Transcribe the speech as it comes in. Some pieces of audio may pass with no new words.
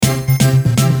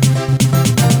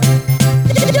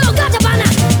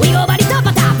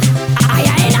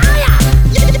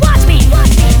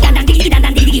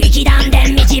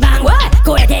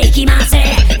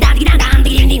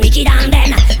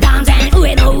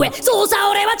そうさ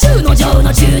俺は中の上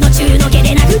の中の中の下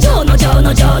でなく上の上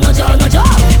の上の上の上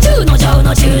中の上の中の中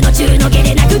の下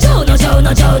でなく上の上の上の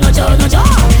上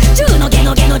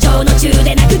の上中の下の下の上の中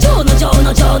でなく上の上の上の上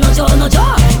の上中の中の中の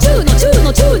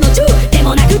中で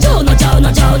もなく上の上の上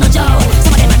の上そ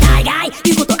こでま大概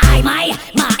言うこと曖昧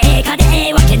まあええかでえ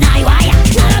えわけないわや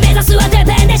なら目指すはてっ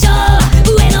ぺんでしょ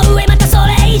上の上またそ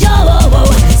れ以上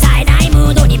冴えないム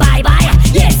ードにバイバイ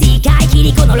Yes 一回き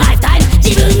りこのライフタイム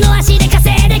自分の足で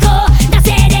稼いでこう惰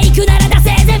性で行くなら惰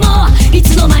性でもい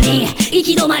つの間に行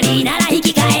き止まりなら引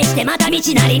き返してまた道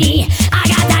なりに上が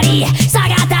ったり下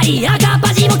がったり赤っ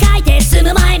端も書いて進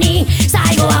む前に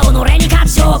最後は己に勝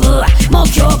ち勝負目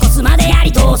標こすまでや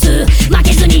り通す負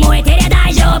けずに燃えてりゃ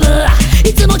大丈夫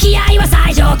いつも気合は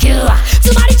最上級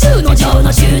つまり中の上の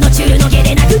中の中の下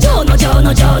でなく上の上の上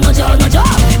の上の上中の上の中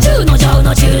の中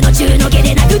の下でな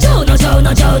く上の上の上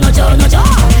の上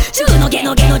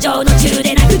の上中の下の下の上の中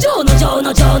でなく上の上の上の上の上中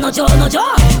の中の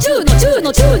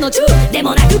中の中で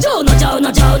もなく上の上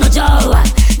の上の